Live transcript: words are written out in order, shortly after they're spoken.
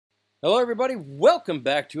Hello everybody, welcome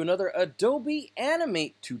back to another Adobe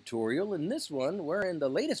Animate tutorial. In this one, we're in the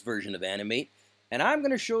latest version of Animate, and I'm going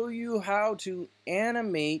to show you how to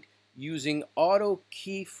animate using Auto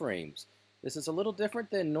Keyframes. This is a little different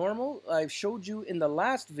than normal. I've showed you in the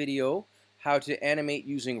last video how to animate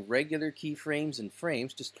using regular keyframes and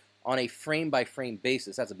frames, just on a frame-by-frame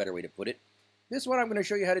basis. That's a better way to put it. This one, I'm going to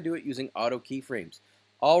show you how to do it using Auto Keyframes.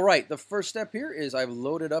 Alright, the first step here is I've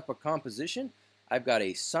loaded up a composition. I've got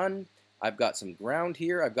a sun, I've got some ground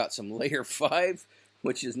here, I've got some layer 5,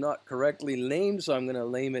 which is not correctly named, so I'm going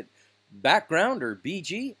to name it background or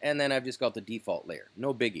BG, and then I've just got the default layer.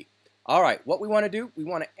 No biggie. Alright, what we want to do, we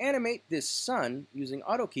want to animate this sun using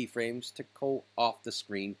auto keyframes to go off the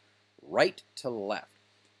screen right to left.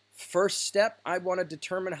 First step, I want to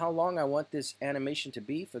determine how long I want this animation to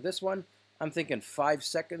be. For this one, I'm thinking 5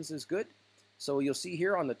 seconds is good. So you'll see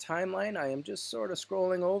here on the timeline, I am just sort of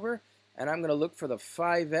scrolling over, and I'm going to look for the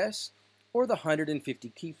 5S or the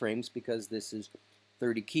 150 keyframes because this is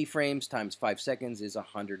 30 keyframes times 5 seconds is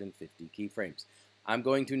 150 keyframes. I'm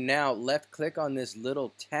going to now left click on this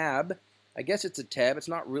little tab. I guess it's a tab. It's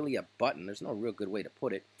not really a button. There's no real good way to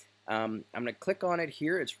put it. I'm going to click on it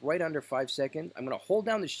here. It's right under 5 seconds. I'm going to hold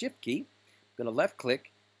down the shift key. I'm going to left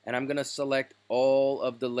click and I'm going to select all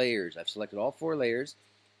of the layers. I've selected all 4 layers.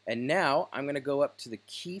 And now I'm going to go up to the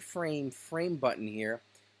keyframe frame button here.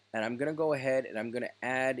 And I'm going to go ahead and I'm going to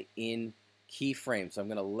add in keyframes. So I'm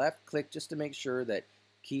going to left click just to make sure that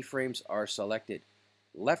keyframes are selected.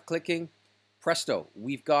 Left clicking, presto,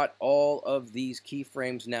 we've got all of these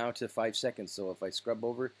keyframes now to 5 seconds. So if I scrub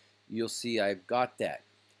over, you'll see I've got that.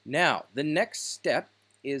 Now, the next step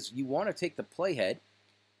is you want to take the playhead,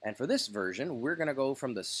 and for this version, we're going to go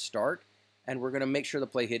from the start, and we're going to make sure the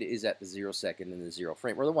playhead is at the 0 second and the 0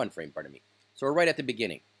 frame, or the 1 frame, pardon me. So we're right at the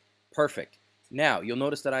beginning. Perfect. Now, you'll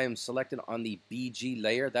notice that I am selected on the BG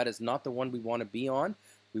layer. That is not the one we want to be on.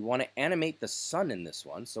 We want to animate the sun in this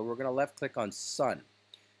one, so we're going to left click on sun.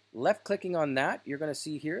 Left clicking on that, you're going to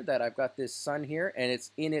see here that I've got this sun here, and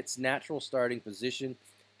it's in its natural starting position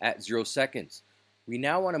at 0 seconds. We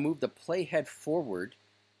now want to move the playhead forward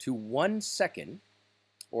to 1 second,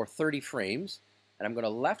 or 30 frames, and I'm going to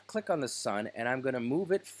left click on the sun, and I'm going to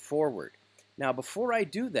move it forward. Now, before I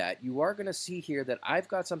do that, you are going to see here that I've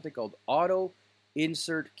got something called Auto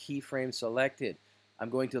Insert Keyframe selected. I'm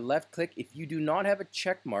going to left click. If you do not have a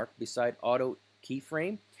check mark beside Auto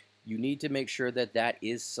Keyframe, you need to make sure that that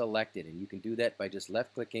is selected. And you can do that by just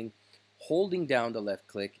left clicking, holding down the left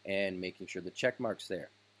click, and making sure the check mark's there.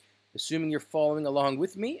 Assuming you're following along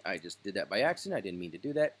with me, I just did that by accident. I didn't mean to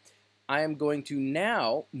do that. I am going to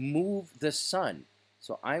now move the sun.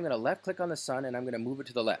 So I'm going to left click on the sun, and I'm going to move it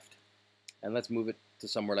to the left. And let's move it to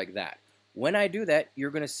somewhere like that. When I do that, you're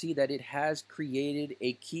going to see that it has created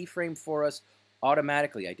a keyframe for us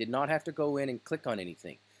automatically. I did not have to go in and click on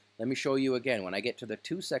anything. Let me show you again. When I get to the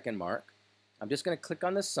 2 second mark, I'm just going to click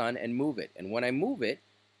on the sun and move it. And when I move it,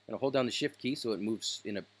 I'm going to hold down the shift key so it moves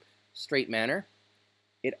in a straight manner.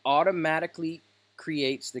 It automatically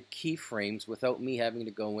creates the keyframes without me having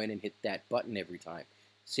to go in and hit that button every time.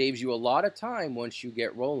 Saves you a lot of time once you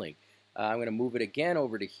get rolling. I'm going to move it again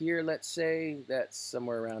over to here, let's say. That's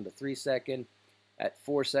somewhere around the 3 second. At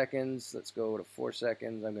 4 seconds, let's go to 4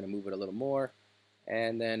 seconds. I'm going to move it a little more.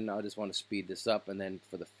 And then I'll just want to speed this up. And then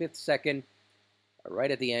for the 5th second,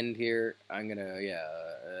 right at the end here, I'm going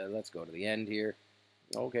to, let's go to the end here.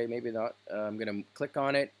 Okay, maybe not. I'm going to click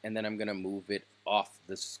on it, and then I'm going to move it off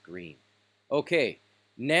the screen. Okay,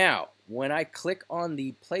 now, when I click on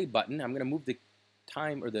the play button, I'm going to move the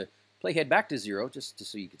time or the playhead back to 0, just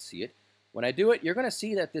so you can see it. When I do it, you're going to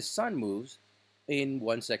see that this sun moves in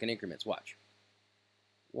 1 second increments. Watch.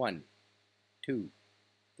 1, 2,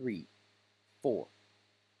 3, 4.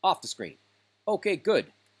 Off the screen. Okay, good.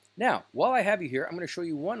 Now, while I have you here, I'm going to show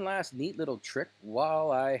you one last neat little trick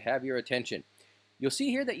while I have your attention. You'll see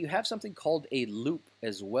here that you have something called a loop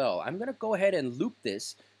as well. I'm going to go ahead and loop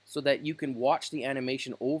this so that you can watch the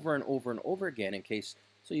animation over and over and over again in case,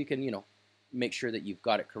 so you can, make sure that you've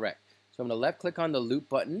got it correct. So I'm going to left click on the loop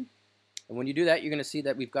button. And when you do that, you're going to see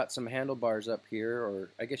that we've got some handlebars up here,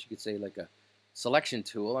 or I guess you could say like a selection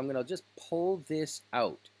tool. I'm going to just pull this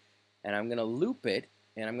out, and I'm going to loop it,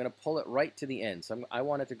 and I'm going to pull it right to the end. So I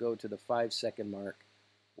want it to go to the 5 second mark.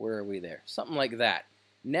 Where are we there? Something like that.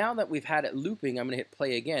 Now that we've had it looping, I'm going to hit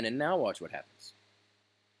play again, and now watch what happens.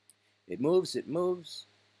 It moves,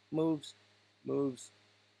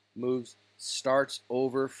 moves, starts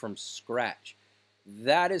over from scratch.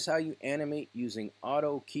 That is how you animate using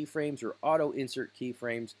auto keyframes or auto insert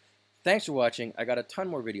keyframes. Thanks for watching. I got a ton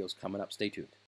more videos coming up. Stay tuned.